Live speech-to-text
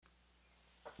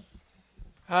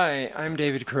Hi, I'm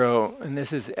David Crow, and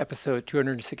this is episode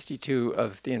 262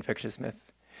 of The Infectious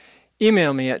Myth.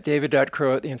 Email me at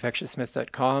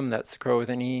david.crow@theinfectiousmyth.com, that's Crow with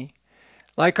an E.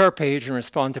 Like our page and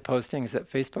respond to postings at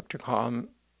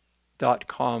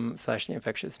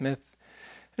facebook.com/theinfectiousmyth,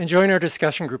 and join our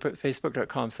discussion group at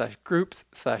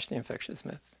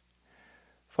facebook.com/groups/theinfectiousmyth.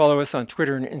 Follow us on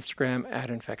Twitter and Instagram at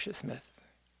infectiousmyth.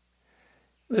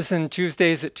 Listen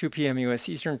Tuesdays at 2 p.m. U.S.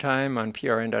 Eastern Time on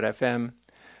prn.fm,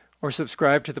 or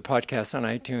subscribe to the podcast on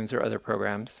iTunes or other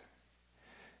programs.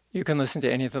 You can listen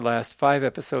to any of the last 5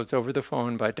 episodes over the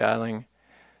phone by dialing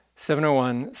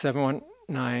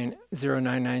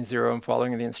 701-719-0990 and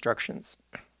following the instructions.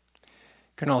 You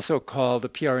can also call the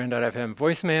prn.fm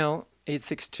voicemail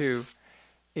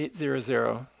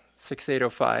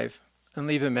 862-800-6805 and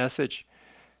leave a message,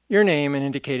 your name, and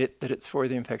indicate that it's for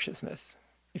The Infectious Myth.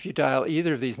 If you dial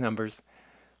either of these numbers,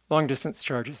 long-distance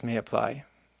charges may apply.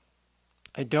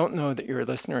 I don't know that you're a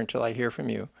listener until I hear from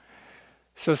you.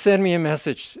 So send me a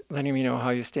message letting me know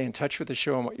how you stay in touch with the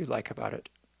show and what you like about it.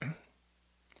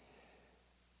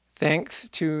 Thanks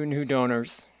to new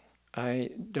donors. I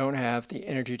don't have the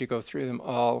energy to go through them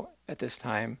all at this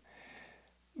time,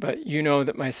 but you know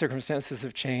that my circumstances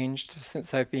have changed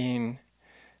since I've been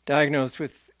diagnosed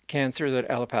with cancer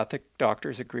that allopathic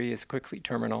doctors agree is quickly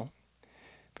terminal.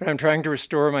 But I'm trying to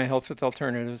restore my health with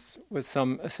alternatives with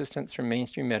some assistance from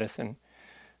mainstream medicine,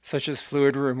 such as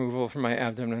fluid removal from my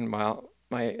abdomen while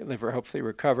my liver hopefully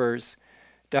recovers,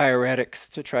 diuretics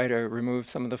to try to remove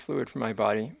some of the fluid from my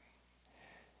body,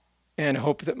 and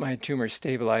hope that my tumors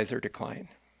stabilize or decline.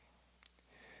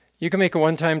 You can make a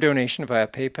one-time donation via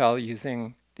PayPal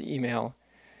using the email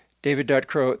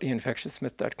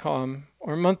david.crow@theinfectiousmyth.com,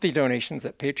 or monthly donations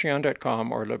at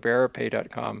patreon.com or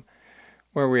liberapay.com,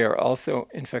 where we are also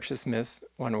Infectious Myth,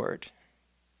 one word.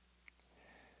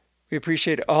 We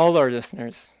appreciate all our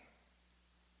listeners,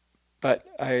 but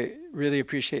I really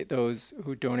appreciate those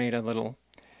who donate a little.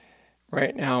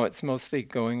 Right now, it's mostly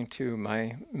going to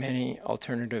my many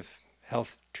alternative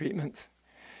health treatments,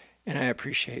 and I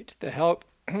appreciate the help.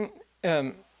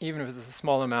 Even if it's a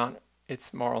small amount,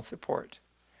 it's moral support.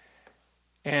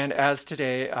 And as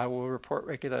today, I will report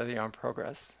regularly on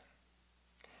progress.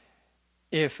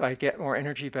 If I get more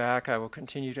energy back, I will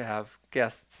continue to have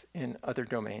guests in other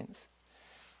domains.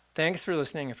 Thanks for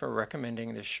listening and for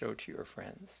recommending this show to your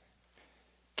friends.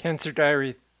 Cancer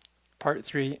Diary, Part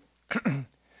 3,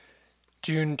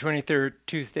 June 23rd,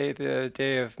 Tuesday, the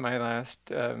day of my last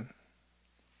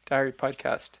diary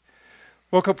podcast.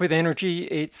 Woke up with energy,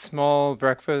 ate small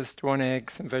breakfast, 1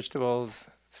 egg, some vegetables,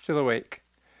 still awake.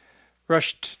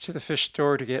 Rushed to the fish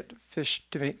store to get fish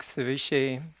to make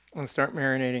ceviche and start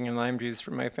marinating in lime juice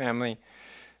for my family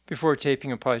before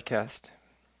taping a podcast.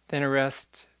 Then a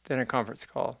rest, then a conference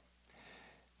call.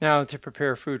 Now to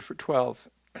prepare food for 12,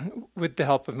 with the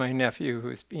help of my nephew,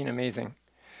 who's been amazing,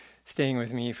 staying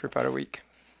with me for about a week.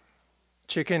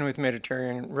 Chicken with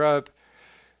Mediterranean rub,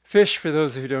 fish for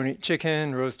those who don't eat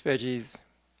chicken, roast veggies.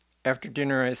 After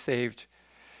dinner, I saved.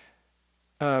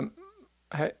 I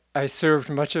served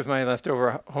much of my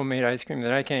leftover homemade ice cream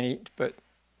that I can't eat, but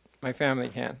my family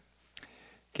can.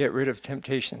 Get rid of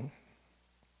temptation.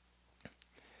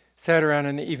 Sat around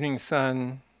in the evening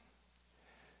sun,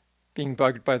 being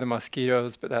bugged by the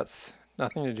mosquitoes, but that's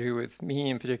nothing to do with me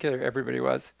in particular. Everybody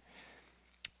was.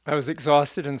 I was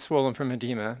exhausted and swollen from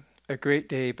edema. A great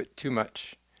day, but too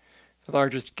much. The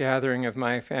largest gathering of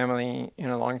my family in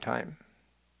a long time.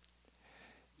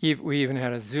 We even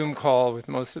had a Zoom call with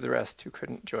most of the rest who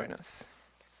couldn't join us.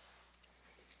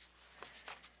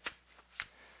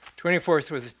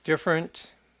 24th was different.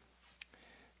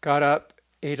 Got up,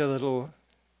 ate a little,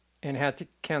 and had to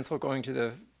cancel going to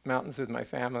the mountains with my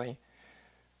family.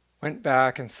 Went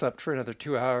back and slept for another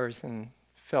 2 hours and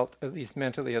felt at least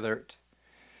mentally alert.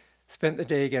 Spent the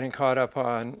day getting caught up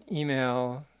on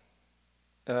email,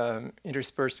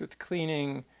 interspersed with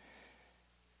cleaning,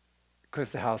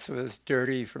 because the house was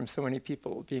dirty from so many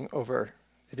people being over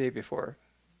the day before.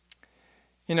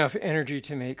 Enough energy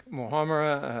to make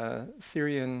muhammara, a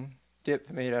Syrian dip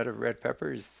made out of red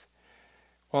peppers,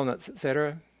 walnuts,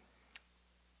 etc.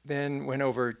 Then went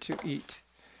over to eat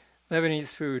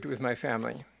Lebanese food with my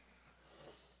family.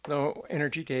 Low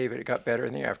energy day, but it got better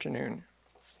in the afternoon.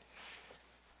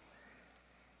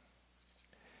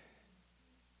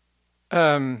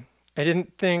 I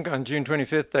didn't think on June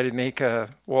 25th that I'd make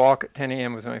a walk at 10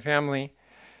 a.m. with my family,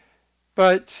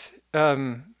 but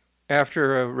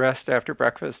after a rest after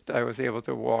breakfast, I was able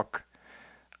to walk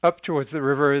up towards the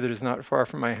river that is not far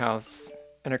from my house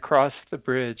and across the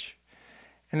bridge,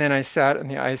 and then I sat in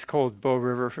the ice-cold Bow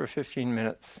River for 15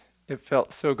 minutes. It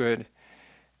felt so good,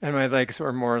 and my legs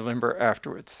were more limber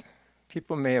afterwards.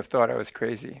 People may have thought I was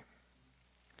crazy.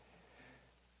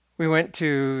 We went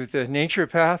to the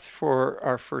naturopath for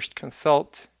our first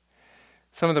consult.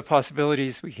 Some of the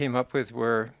possibilities we came up with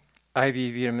were IV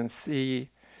vitamin C,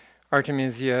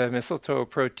 artemisia, mistletoe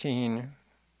protein,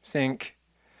 zinc,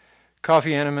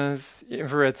 coffee enemas,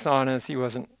 infrared saunas. He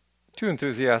wasn't too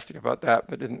enthusiastic about that,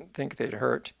 but didn't think they'd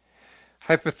hurt.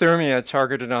 Hypothermia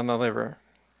targeted on the liver.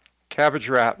 Cabbage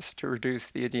wraps to reduce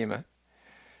the edema.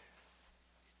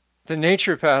 The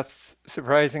naturopaths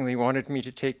surprisingly wanted me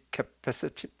to take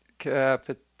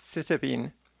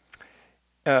capecitabine,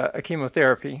 a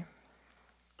chemotherapy,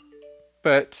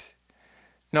 but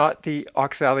not the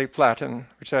oxaliplatin,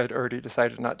 which I had already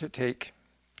decided not to take.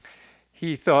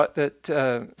 He thought that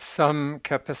some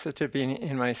capecitabine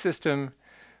in my system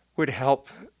would help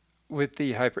with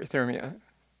the hyperthermia.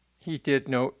 He did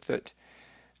note that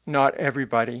not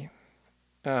everybody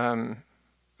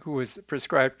who was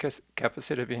prescribed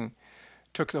capecitabine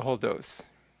took the whole dose.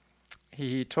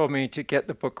 He told me to get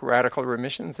the book Radical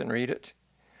Remissions and read it.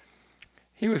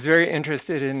 He was very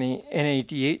interested in the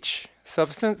NADH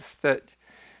substance that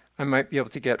I might be able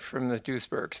to get from the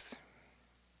Duisbergs.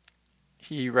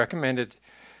 He recommended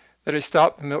that I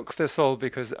stop milk thistle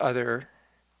because other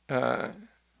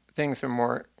things are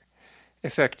more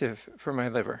effective for my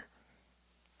liver.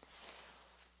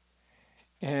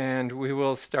 And we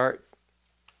will start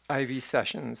IV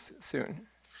sessions soon.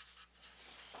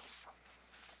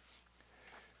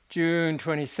 June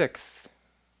 26th.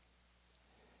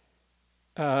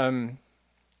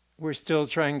 We're still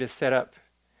trying to set up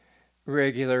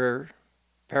regular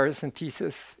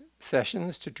paracentesis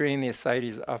sessions to drain the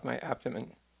ascites off my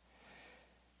abdomen.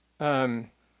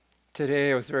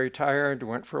 Today I was very tired,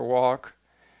 went for a walk,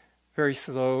 very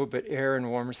slow, but air and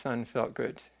warmer sun felt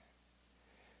good.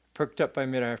 Perked up by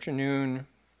mid-afternoon,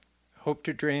 hope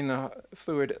to drain the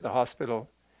fluid at the hospital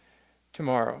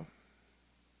tomorrow.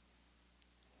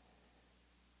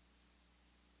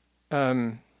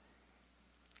 I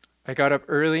got up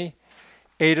early,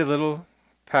 ate a little,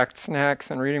 packed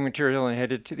snacks and reading material, and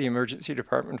headed to the emergency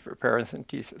department for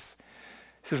paracentesis.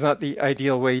 This is not the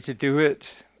ideal way to do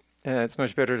it. It's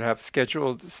much better to have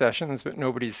scheduled sessions, but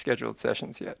nobody's scheduled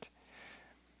sessions yet.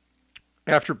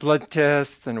 After blood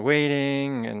tests and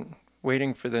waiting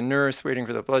for the nurse, waiting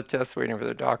for the blood tests, waiting for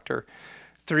the doctor,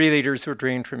 3 liters were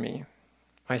drained from me.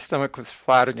 My stomach was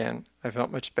flat again. I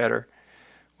felt much better.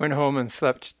 Went home and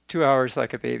slept 2 hours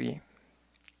like a baby.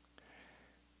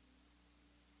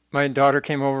 My daughter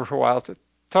came over for a while to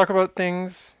talk about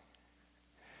things.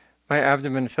 My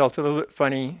abdomen felt a little bit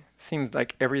funny. Seemed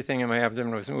like everything in my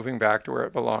abdomen was moving back to where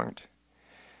it belonged.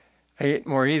 I ate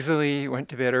more easily, went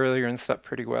to bed earlier, and slept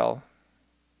pretty well.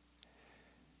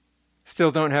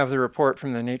 Still don't have the report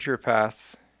from the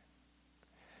naturopath,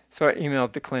 so I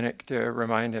emailed the clinic to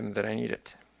remind him that I need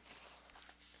it.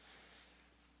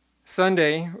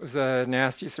 Sunday was a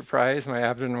nasty surprise. My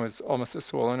abdomen was almost as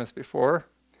swollen as before.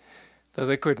 The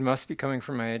liquid must be coming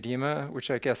from my edema, which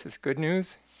I guess is good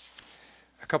news.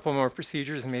 A couple more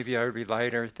procedures and maybe I would be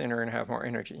lighter, thinner, and have more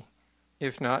energy.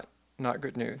 If not, not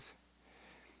good news.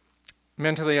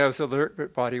 Mentally I was alert,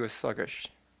 but body was sluggish.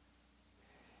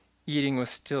 Eating was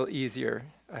still easier.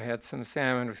 I had some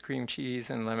salmon with cream cheese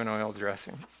and lemon oil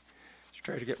dressing to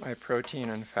try to get my protein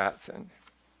and fats in.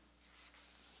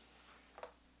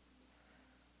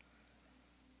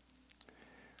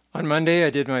 On Monday,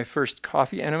 I did my first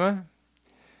coffee enema.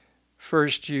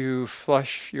 First, you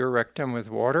flush your rectum with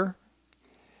water,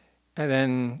 and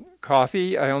then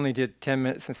coffee. I only did 10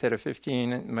 minutes instead of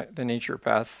 15. And the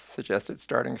naturopath suggested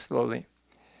starting slowly.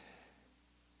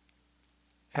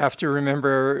 Have to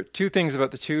remember 2 things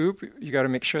about the tube. You got to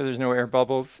make sure there's no air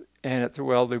bubbles, and it's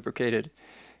well lubricated.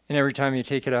 And every time you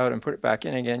take it out and put it back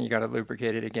in again, you got to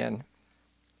lubricate it again.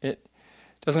 It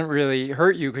doesn't really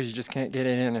hurt you because you just can't get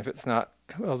it in if it's not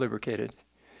well lubricated.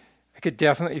 I could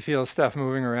definitely feel stuff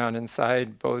moving around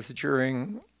inside both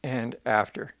during and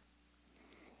after.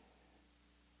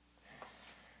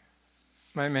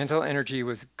 My mental energy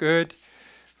was good,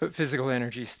 but physical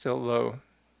energy still low.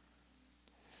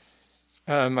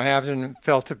 My abdomen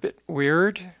felt a bit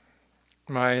weird.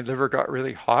 My liver got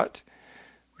really hot,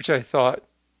 which I thought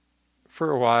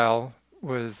for a while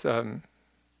was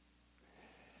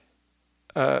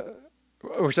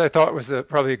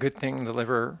probably a good thing, the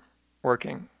liver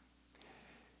working.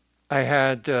 I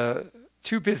had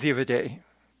too busy of a day.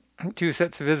 2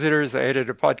 sets of visitors. I edited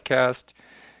a podcast,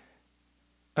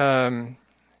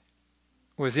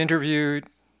 was interviewed,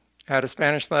 had a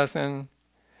Spanish lesson,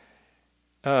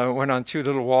 went on 2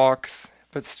 little walks,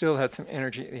 but still had some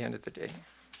energy at the end of the day.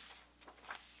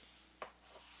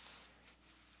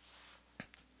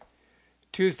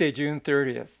 Tuesday, June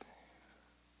 30th,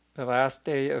 the last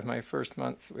day of my first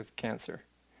month with cancer.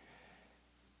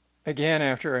 Again,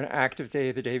 after an active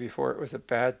day the day before, it was a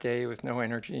bad day with no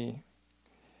energy.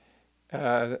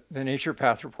 The nature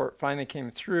path report finally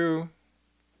came through.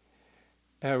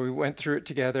 We went through it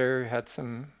together, had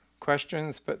some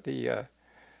questions, but the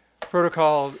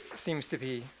protocol seems to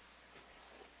be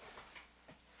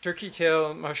turkey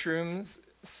tail mushrooms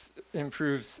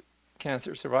improves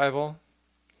cancer survival,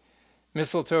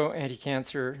 mistletoe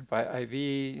anti-cancer by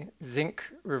IV, zinc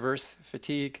reverse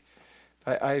fatigue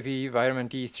by IV, vitamin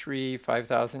D3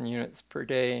 5,000 units per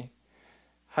day,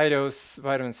 high dose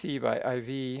vitamin C by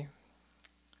IV,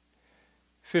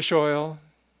 fish oil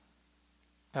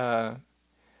has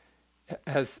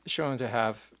shown to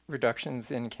have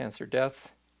reductions in cancer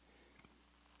deaths.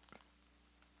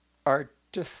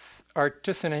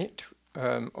 Artesunate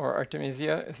or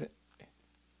artemisia is an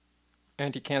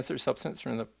anti-cancer substance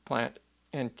from the plant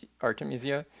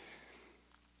Artemisia.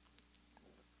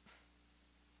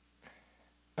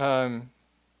 And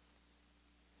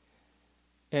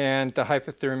the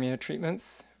hypothermia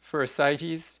treatments for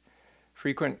ascites,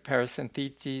 frequent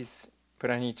parasynesthetes,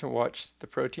 but I need to watch the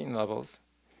protein levels.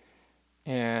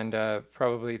 And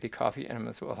probably the coffee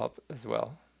enemas will help as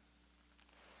well.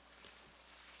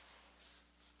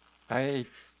 I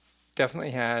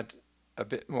definitely had a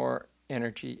bit more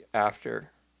energy after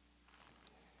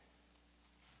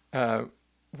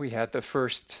we had the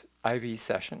first IV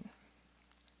session.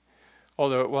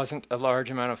 Although it wasn't a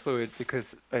large amount of fluid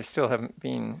because I still haven't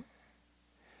been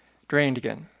drained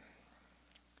again.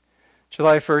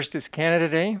 July 1st is Canada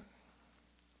Day.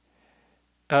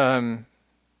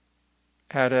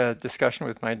 Had a discussion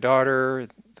with my daughter,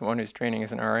 the one who's training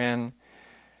as an RN.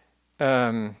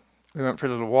 We went for a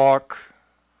little walk.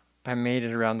 I made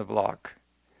it around the block.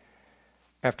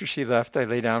 After she left, I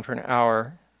lay down for an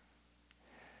hour.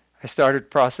 I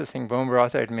started processing bone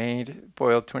broth I'd made,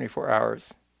 boiled 24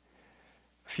 hours.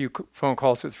 A few phone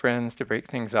calls with friends to break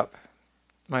things up.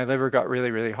 My liver got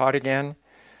really, really hot again.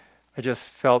 I just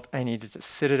felt I needed to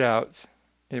sit it out.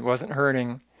 It wasn't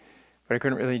hurting, but I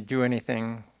couldn't really do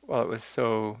anything while it was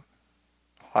so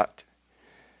hot.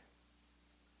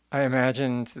 I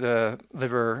imagined the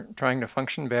liver trying to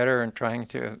function better and trying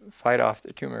to fight off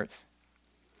the tumors.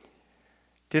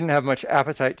 Didn't have much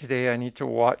appetite today. I need to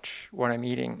watch what I'm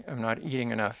eating. I'm not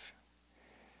eating enough.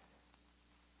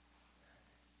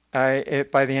 By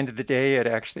the end of the day, I'd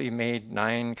actually made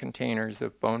 9 containers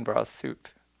of bone broth soup.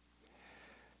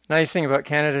 Nice thing about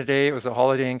Canada Day, it was a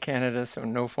holiday in Canada, so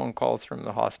no phone calls from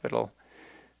the hospital,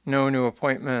 no new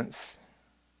appointments,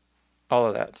 all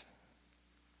of that.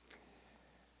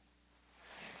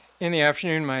 In the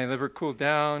afternoon, my liver cooled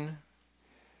down.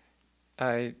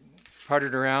 I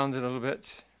pottered around a little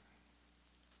bit,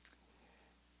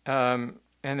 and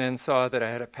then saw that I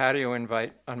had a patio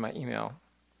invite on my email.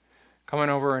 Come on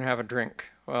over and have a drink.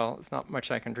 Well, it's not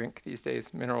much I can drink these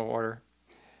days, mineral water,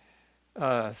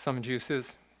 some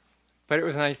juices. But it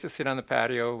was nice to sit on the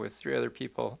patio with 3 other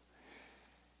people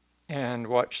and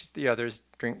watch the others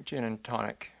drink gin and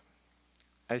tonic.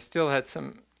 I still had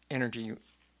some energy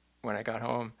when I got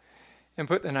home and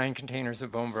put the 9 containers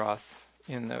of bone broth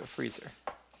in the freezer.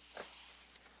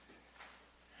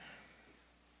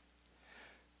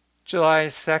 July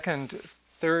 2nd,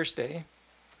 Thursday,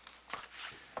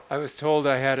 I was told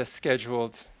I had a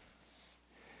scheduled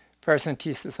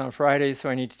paracentesis on Friday, so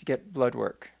I needed to get blood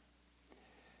work.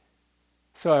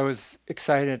 So I was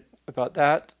excited about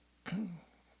that.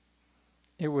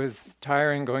 It was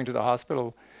tiring going to the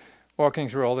hospital, walking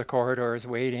through all the corridors,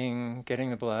 waiting, getting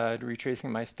the blood,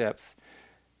 retracing my steps.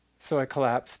 So I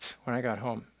collapsed when I got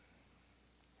home.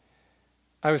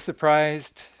 I was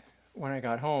surprised when I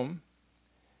got home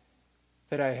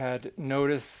that I had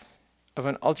notice of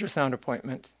an ultrasound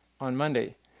appointment on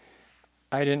Monday.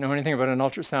 I didn't know anything about an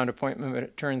ultrasound appointment, but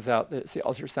it turns out that it's the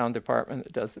ultrasound department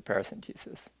that does the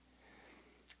paracentesis.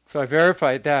 So I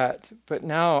verified that, but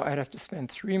now I'd have to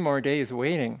spend 3 more days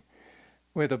waiting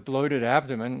with a bloated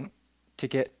abdomen to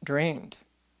get drained.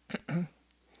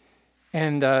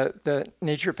 And the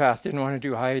naturopath didn't want to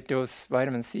do high-dose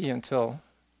vitamin C until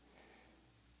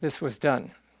this was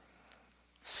done.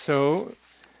 So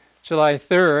July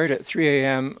 3rd at 3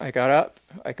 a.m., I got up.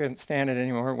 I couldn't stand it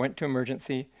anymore, went to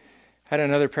emergency, had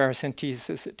another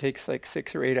paracentesis. It takes like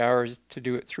 6 or 8 hours to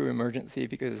do it through emergency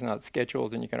because it's not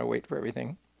scheduled and you got to wait for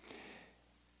everything.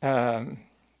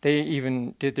 They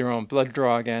even did their own blood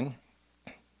draw again.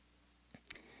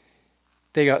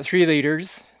 They got 3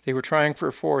 liters. They were trying for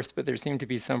a 4th, but there seemed to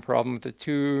be some problem with the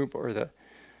tube or the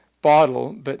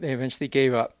bottle, but they eventually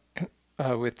gave up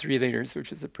with 3 liters,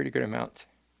 which is a pretty good amount.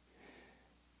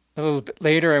 A little bit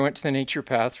later, I went to the nature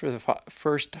path for the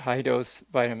first high-dose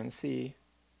vitamin C.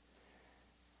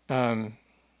 IV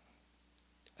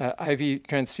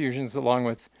transfusions along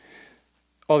with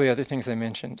all the other things I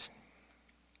mentioned.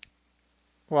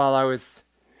 While I was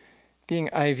being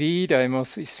IV'd, I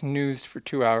mostly snoozed for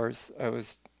 2 hours. I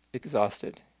was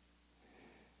exhausted.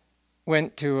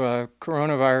 Went to a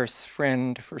coronavirus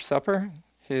friend for supper.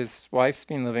 His wife's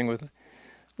been living with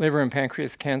liver and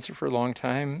pancreas cancer for a long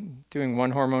time, doing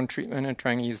one hormone treatment and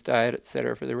trying to use diet,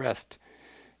 etc. for the rest.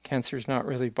 Cancer's not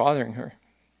really bothering her.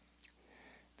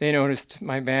 They noticed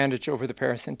my bandage over the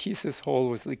paracentesis hole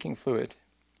was leaking fluid.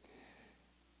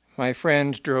 My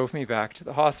friend drove me back to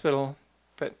the hospital,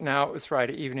 but now it was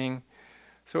Friday evening,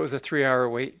 so it was a 3-hour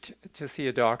wait to see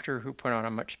a doctor who put on a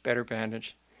much better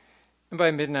bandage. And by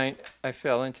midnight, I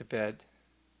fell into bed,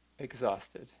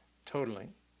 exhausted, totally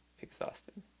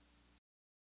exhausted.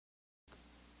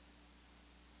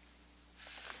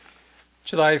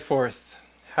 July 4th.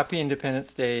 Happy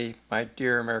Independence Day, my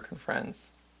dear American friends.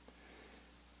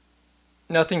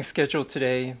 Nothing scheduled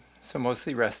today, so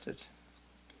mostly rested.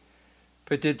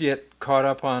 But did get caught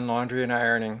up on laundry and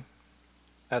ironing.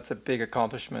 That's a big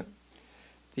accomplishment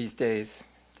these days.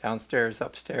 Downstairs,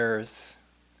 upstairs,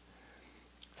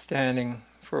 standing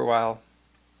for a while.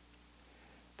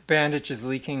 The bandage is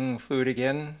leaking fluid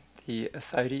again, the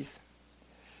ascites.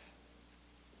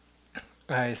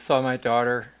 I saw my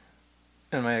daughter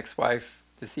and my ex-wife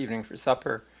this evening for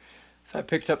supper, so I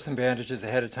picked up some bandages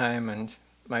ahead of time and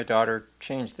my daughter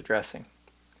changed the dressing.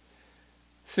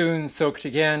 Soon soaked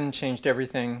again, changed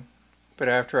everything, but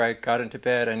after I got into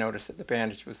bed I noticed that the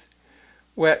bandage was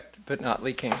wet but not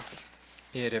leaking.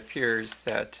 It appears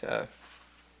that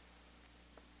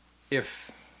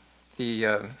if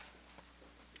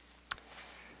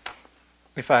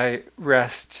I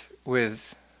rest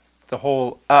with the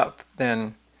hole up,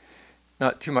 then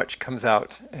not too much comes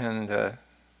out, and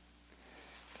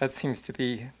that seems to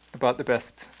be about the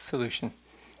best solution.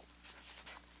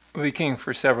 Leaking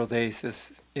for several days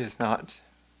is not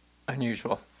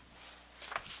unusual.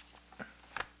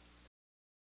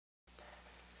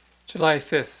 July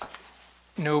 5th.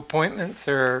 No appointments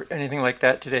or anything like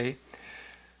that today,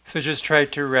 so just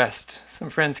tried to rest. Some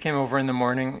friends came over in the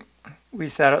morning. We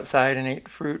sat outside and ate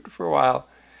fruit for a while,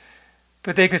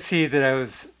 but they could see that I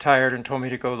was tired and told me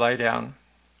to go lie down.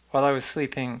 While I was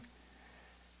sleeping,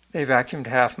 they vacuumed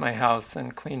half my house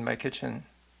and cleaned my kitchen.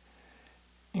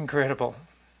 Incredible.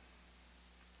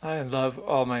 I love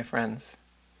all my friends.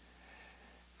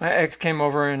 My ex came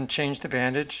over and changed the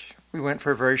bandage. We went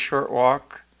for a very short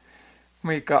walk.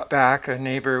 When we got back, a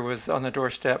neighbor was on the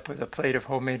doorstep with a plate of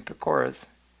homemade pakoras.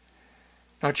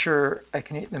 Not sure I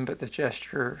can eat them, but the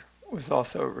gesture was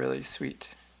also really sweet.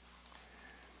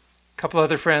 A couple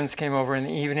other friends came over in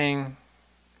the evening.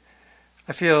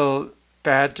 I feel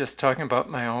bad just talking about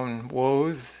my own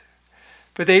woes,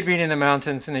 but they'd been in the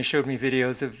mountains and they showed me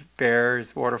videos of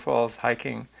bears, waterfalls,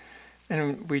 hiking,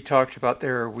 and we talked about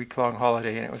their week-long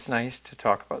holiday, and it was nice to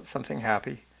talk about something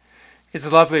happy.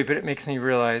 It's lovely, but it makes me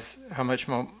realize how much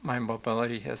my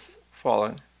mobility has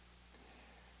fallen.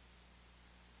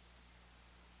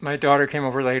 My daughter came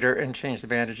over later and changed the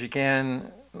bandage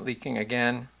again, leaking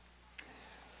again.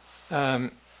 I'll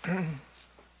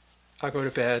go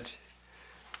to bed.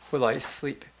 Will I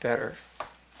sleep better?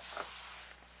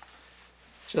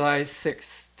 July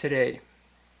 6th, today.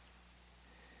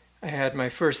 I had my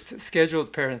first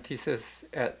scheduled parenthesis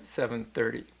at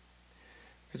 7:30,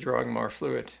 withdrawing more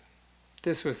fluid.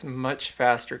 This was much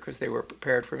faster because they were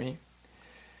prepared for me.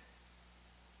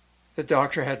 The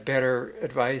doctor had better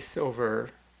advice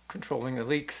over controlling the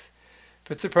leaks,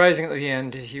 but surprisingly at the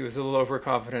end he was a little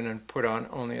overconfident and put on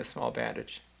only a small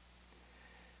bandage.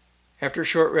 After a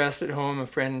short rest at home, a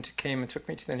friend came and took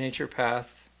me to the nature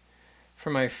path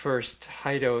for my first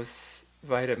high-dose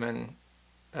vitamin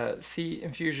C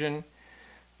infusion,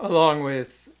 along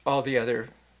with all the other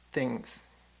things,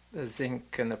 the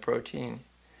zinc and the protein,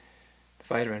 the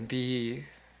vitamin B,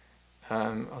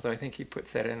 although I think he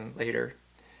puts that in later,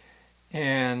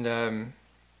 and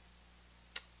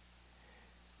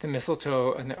the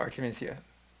mistletoe and the artemisia.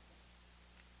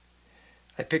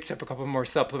 I picked up a couple more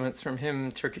supplements from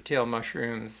him, turkey tail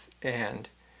mushrooms and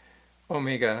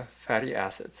omega fatty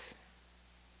acids.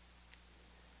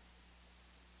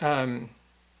 My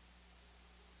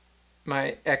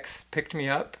ex picked me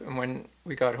up, and when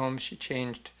we got home she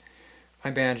changed my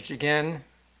bandage again.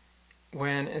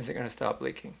 When is it going to stop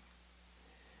leaking?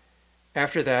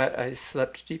 After that I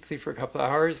slept deeply for a couple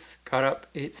hours, got up,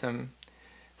 ate some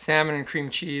salmon and cream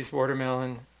cheese,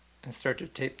 watermelon, and started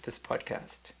to tape this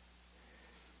podcast.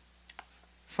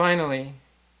 Finally,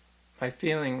 my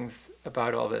feelings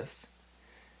about all this.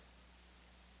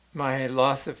 My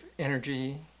loss of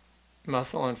energy,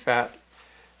 muscle, and fat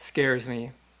scares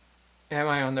me. Am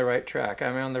I on the right track?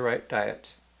 Am I on the right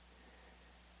diet?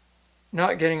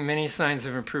 Not getting many signs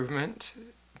of improvement,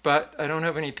 but I don't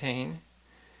have any pain.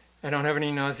 I don't have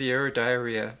any nausea or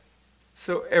diarrhea.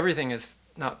 So everything is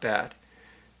not bad.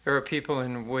 There are people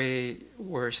in way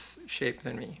worse shape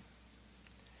than me.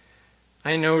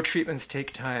 I know treatments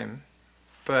take time,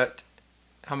 but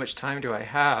how much time do I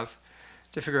have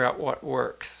to figure out what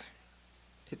works?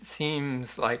 It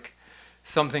seems like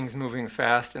something's moving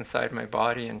fast inside my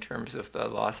body in terms of the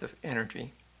loss of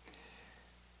energy.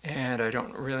 And I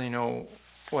don't really know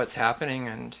what's happening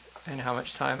and how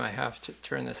much time I have to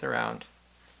turn this around.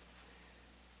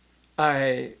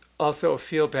 I also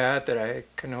feel bad that I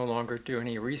can no longer do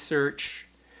any research.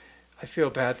 I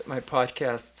feel bad that my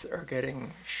podcasts are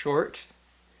getting short.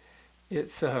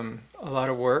 It's a lot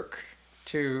of work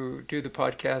to do the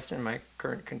podcast in my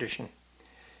current condition.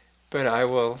 But I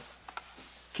will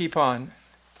keep on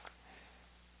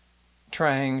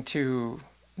trying to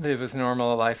live as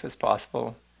normal a life as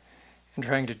possible and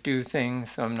trying to do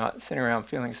things so I'm not sitting around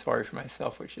feeling sorry for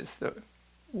myself, which is the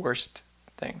worst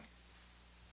thing.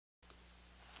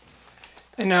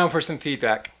 And now for some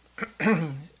feedback.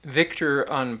 Victor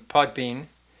on Podbean.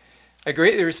 I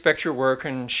greatly respect your work,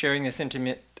 and sharing this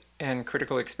intimate and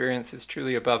critical experience is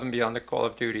truly above and beyond the call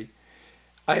of duty.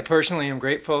 I personally am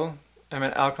grateful. I'm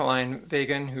an alkaline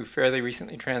vegan who fairly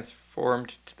recently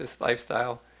transformed to this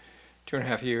lifestyle,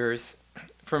 2.5 years,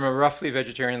 from a roughly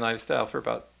vegetarian lifestyle for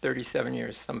about 37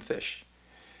 years, some fish.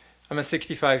 I'm a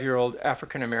 65-year-old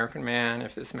African-American man,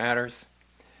 if this matters.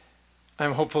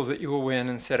 I'm hopeful that you will win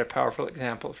and set a powerful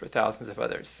example for thousands of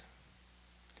others.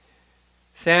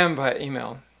 Sam via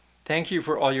email. Thank you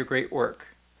for all your great work.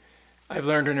 I've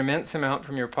learned an immense amount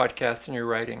from your podcast and your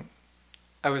writing.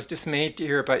 I was dismayed to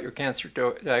hear about your cancer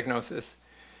diagnosis,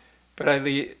 but I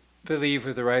believe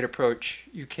with the right approach,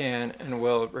 you can and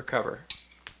will recover.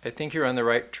 I think you're on the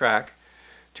right track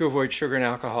to avoid sugar and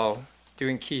alcohol,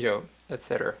 doing keto,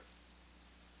 etc.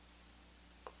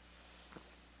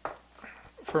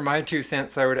 For my 2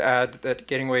 cents, I would add that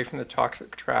getting away from the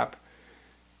toxic trap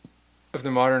of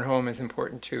the modern home is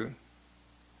important too.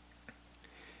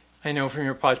 I know from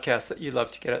your podcast that you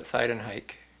love to get outside and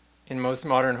hike. In most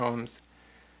modern homes,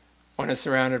 one is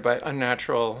surrounded by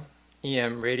unnatural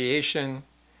EM radiation.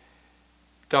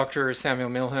 Dr. Samuel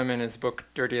Milham, in his book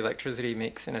Dirty Electricity,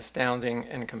 makes an astounding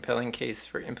and compelling case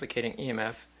for implicating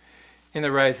EMF in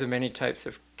the rise of many types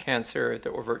of cancer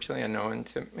that were virtually unknown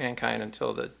to mankind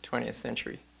until the 20th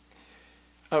century.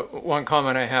 One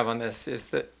comment I have on this is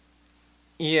that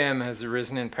EM has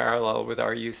arisen in parallel with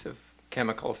our use of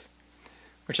chemicals,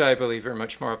 which I believe are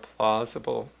much more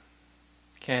plausible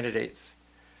candidates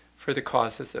for the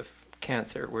causes of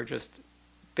cancer. We're just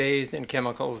bathed in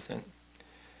chemicals and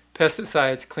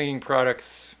pesticides, cleaning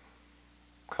products,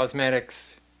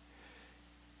 cosmetics,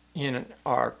 in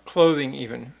our clothing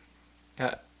even,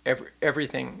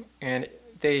 everything, and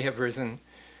they have risen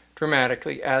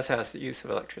dramatically, as has the use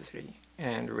of electricity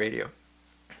and radio.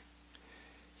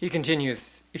 He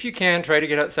continues, if you can, try to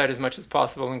get outside as much as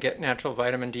possible and get natural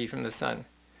vitamin D from the sun.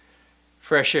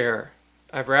 Fresh air.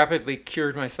 I've rapidly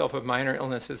cured myself of minor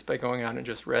illnesses by going out and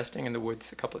just resting in the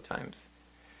woods a couple of times.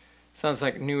 Sounds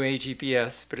like new age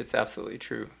EPS, but it's absolutely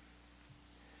true.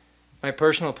 My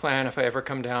personal plan, if I ever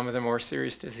come down with a more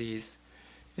serious disease,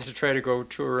 is to try to go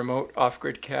to a remote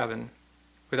off-grid cabin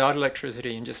without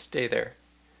electricity and just stay there.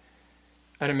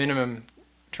 At a minimum,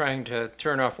 trying to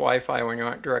turn off Wi-Fi when you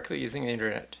aren't directly using the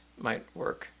internet might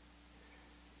work.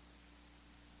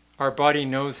 Our body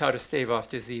knows how to stave off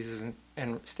diseases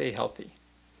and stay healthy.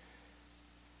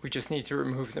 We just need to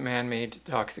remove the man-made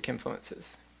toxic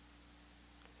influences.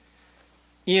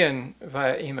 Ian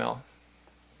via email.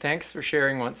 Thanks for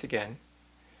sharing once again.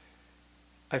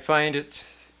 I find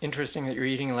it interesting that you're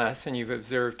eating less and you've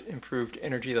observed improved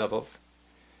energy levels.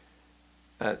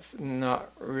 That's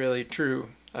not really true.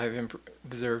 I've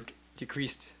observed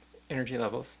decreased energy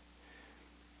levels.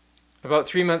 About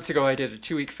 3 months ago, I did a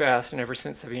 2-week fast, and ever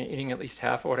since I've been eating at least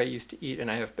half of what I used to eat,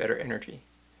 and I have better energy.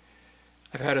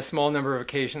 I've had a small number of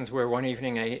occasions where one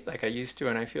evening I ate like I used to,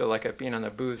 and I feel like I've been on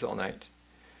the booze all night.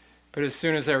 But as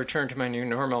soon as I return to my new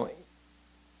normal,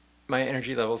 my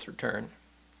energy levels return.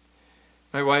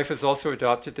 My wife has also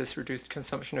adopted this reduced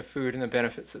consumption of food and the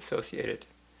benefits associated.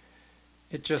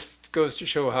 It just goes to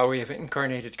show how we have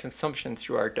incarnated consumption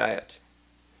through our diet.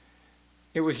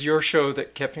 It was your show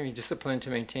that kept me disciplined to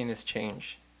maintain this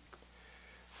change,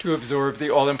 to absorb the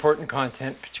all-important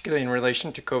content, particularly in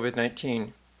relation to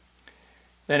COVID-19.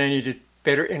 Then I needed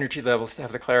better energy levels to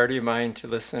have the clarity of mind to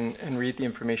listen and read the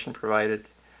information provided.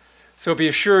 So be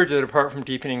assured that apart from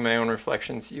deepening my own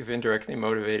reflections, you've indirectly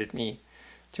motivated me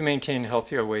to maintain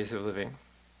healthier ways of living.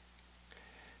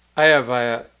 I have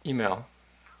via email.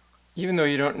 Even though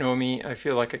you don't know me, I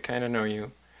feel like I kind of know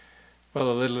you. Well,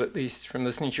 a little at least, from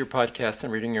listening to your podcast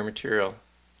and reading your material.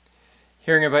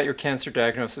 Hearing about your cancer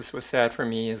diagnosis was sad for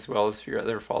me as well as for your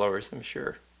other followers, I'm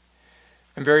sure.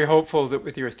 I'm very hopeful that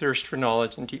with your thirst for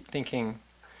knowledge and deep thinking,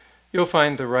 you'll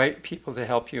find the right people to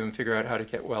help you and figure out how to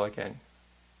get well again.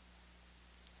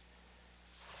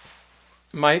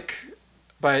 Mike,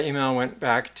 by email, went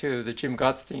back to the Jim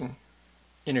Gottstein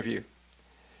interview.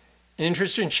 An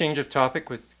interesting change of topic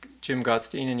with Jim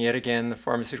Gottstein, and yet again, the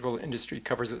pharmaceutical industry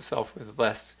covers itself with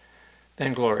less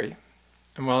than glory.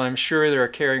 And while I'm sure there are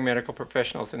caring medical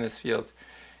professionals in this field,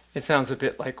 it sounds a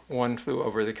bit like One Flew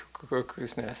Over the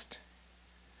Cuckoo's Nest.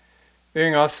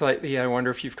 Veering off slightly, I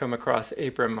wonder if you've come across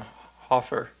Abram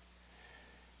Hoffer,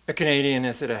 a Canadian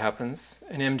as it happens,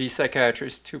 an MD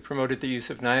psychiatrist who promoted the use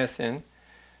of niacin,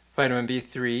 vitamin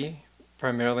B3,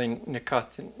 primarily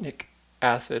nicotinic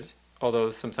acid,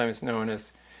 although sometimes known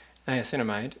as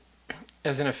niacinamide,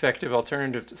 as an effective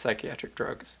alternative to psychiatric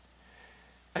drugs.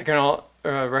 I can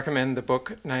recommend the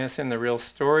book Niacin, the Real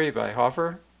Story by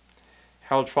Hoffer,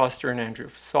 Harold Foster and Andrew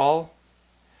Saul.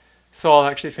 Saul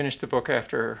actually finished the book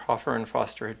after Hoffer and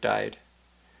Foster had died.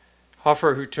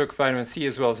 Hoffer, who took vitamin C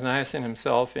as well as niacin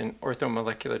himself in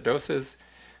orthomolecular doses,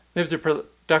 lived a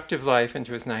productive life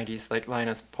into his 90s like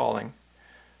Linus Pauling,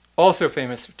 also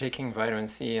famous for taking vitamin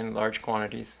C in large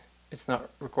quantities. It's not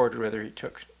recorded whether he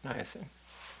took niacin.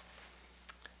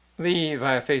 Lee,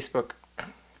 via Facebook,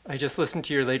 I just listened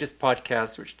to your latest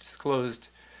podcast, which disclosed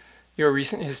your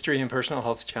recent history and personal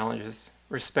health challenges.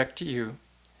 Respect to you.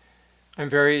 I'm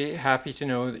very happy to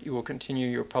know that you will continue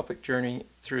your public journey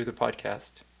through the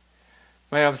podcast.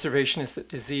 My observation is that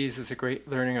disease is a great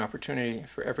learning opportunity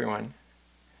for everyone.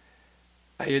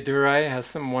 Ayudurai has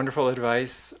some wonderful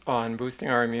advice on boosting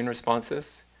our immune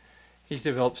responses. He's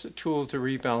developed a tool to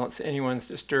rebalance anyone's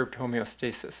disturbed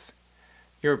homeostasis.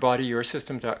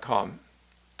 YourBodyYourSystem.com.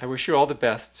 I wish you all the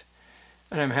best,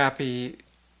 and I'm happy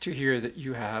to hear that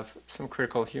you have some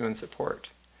critical human support.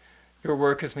 Your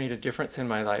work has made a difference in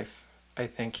my life. I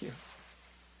thank you.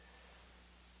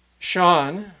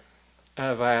 Sean,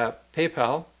 via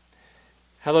PayPal.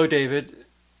 Hello, David.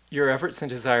 Your efforts and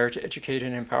desire to educate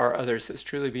and empower others has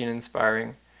truly been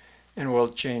inspiring and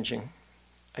world-changing.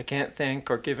 I can't thank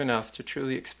or give enough to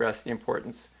truly express the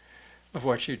importance of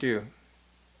what you do.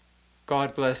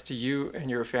 God bless to you and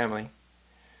your family.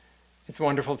 It's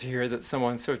wonderful to hear that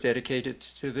someone so dedicated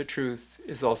to the truth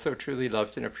is also truly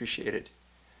loved and appreciated.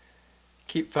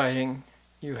 Keep fighting.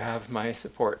 You have my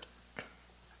support.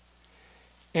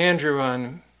 Andrew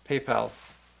on PayPal.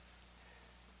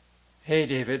 Hey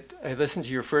David, I listened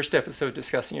to your first episode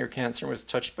discussing your cancer and was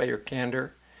touched by your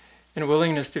candor and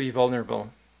willingness to be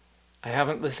vulnerable. I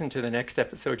haven't listened to the next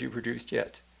episode you produced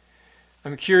yet.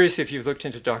 I'm curious if you've looked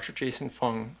into Dr. Jason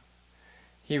Fung.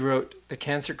 He wrote The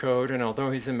Cancer Code, and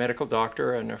although he's a medical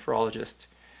doctor and nephrologist,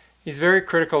 he's very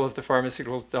critical of the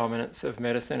pharmaceutical dominance of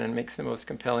medicine and makes the most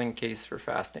compelling case for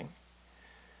fasting.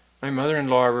 My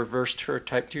mother-in-law reversed her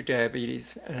type 2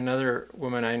 diabetes, and another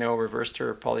woman I know reversed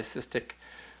her polycystic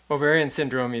ovarian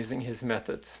syndrome using his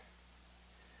methods.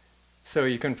 So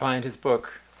you can find his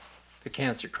book, The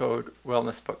Cancer Code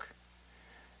Wellness Book.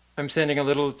 I'm sending a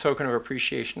little token of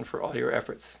appreciation for all your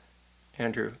efforts,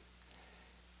 Andrew.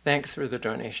 Thanks for the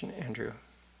donation, Andrew.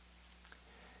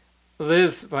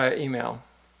 Liz, via email.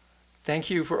 Thank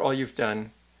you for all you've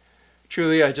done.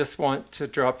 Truly, I just want to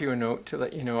drop you a note to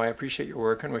let you know I appreciate your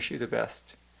work and wish you the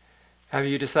best. Have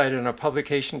you decided on a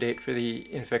publication date for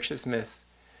the Infectious Myth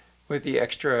with the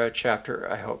extra chapter,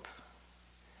 I hope?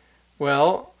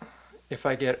 Well, if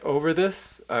I get over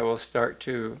this, I will start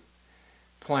to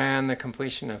plan the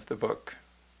completion of the book.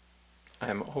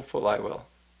 I'm hopeful I will.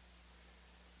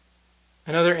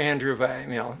 Another Andrew via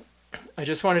email. I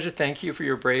just wanted to thank you for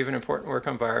your brave and important work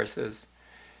on viruses,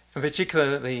 and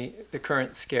particularly the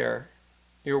current scare.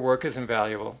 Your work is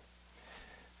invaluable.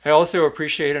 I also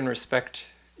appreciate and respect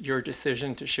your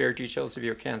decision to share details of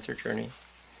your cancer journey.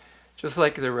 Just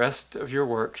like the rest of your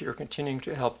work, you're continuing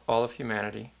to help all of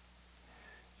humanity.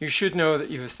 You should know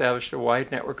that you've established a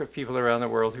wide network of people around the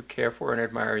world who care for and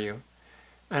admire you,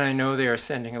 and I know they are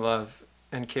sending love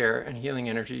and care and healing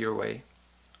energy your way.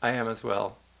 I am as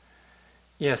well.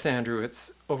 Yes, Andrew,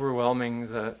 it's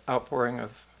overwhelming, the outpouring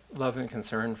of love and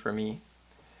concern for me.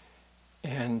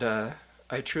 And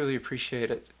I truly appreciate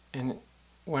it. And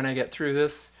when I get through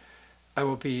this, I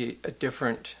will be a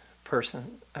different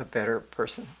person, a better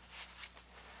person.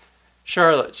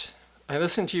 Charlotte, I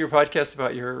listened to your podcast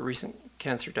about your recent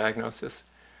cancer diagnosis.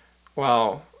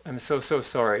 Wow, I'm so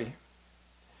sorry.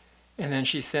 And then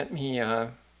she sent me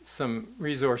some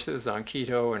resources on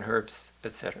keto and herbs,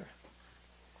 etc.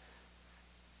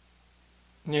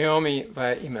 Naomi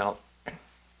via email.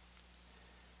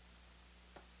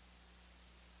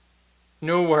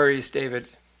 No worries, David.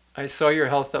 I saw your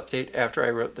health update after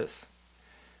I wrote this.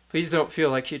 Please don't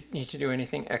feel like you need to do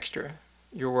anything extra.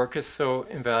 Your work is so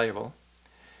invaluable.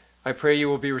 I pray you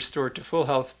will be restored to full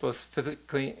health both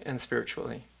physically and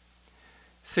spiritually.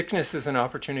 Sickness is an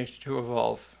opportunity to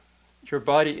evolve. Your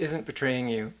body isn't betraying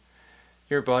you.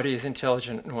 Your body is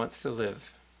intelligent and wants to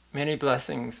live. Many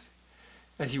blessings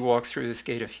as you walk through this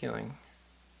gate of healing.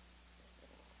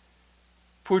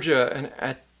 Pooja and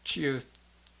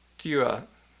Achyuthua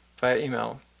via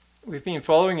email. We've been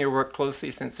following your work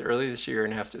closely since early this year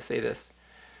and have to say this.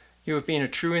 You have been a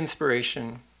true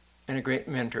inspiration and a great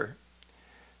mentor.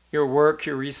 Your work,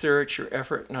 your research, your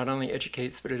effort not only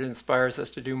educates, but it inspires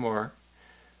us to do more,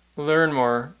 learn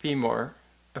more, be more.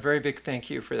 A very big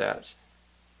thank you for that.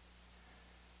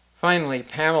 Finally,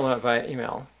 Pamela via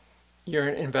email. You're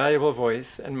an invaluable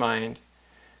voice and mind,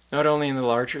 not only in the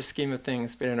larger scheme of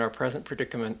things, but in our present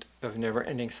predicament of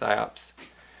never-ending psyops.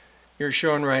 Your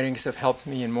show and writings have helped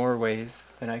me in more ways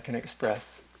than I can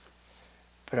express,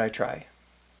 but I try.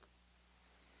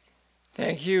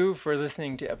 Thank you for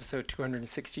listening to episode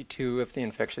 262 of The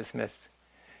Infectious Myth.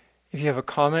 If you have a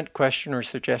comment, question, or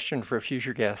suggestion for a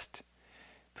future guest,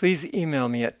 please email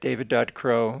me at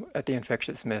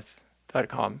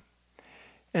david.crow@theinfectiousmyth.com.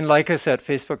 And like us at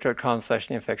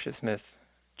facebook.com/theinfectiousmyth.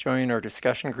 Join our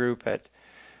discussion group at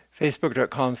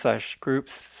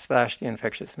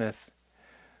facebook.com/groups/theinfectiousmyth.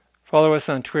 Follow us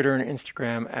on Twitter and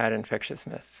Instagram at Infectious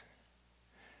Myth.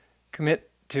 Commit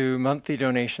to monthly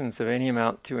donations of any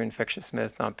amount to Infectious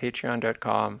Myth on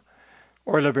patreon.com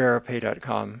or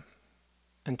liberapay.com.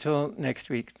 Until next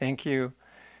week, thank you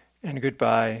and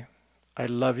goodbye. I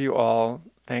love you all.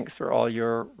 Thanks for all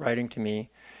your writing to me.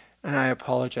 And I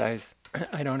apologize,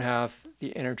 I don't have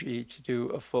the energy to do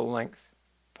a full-length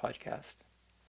podcast.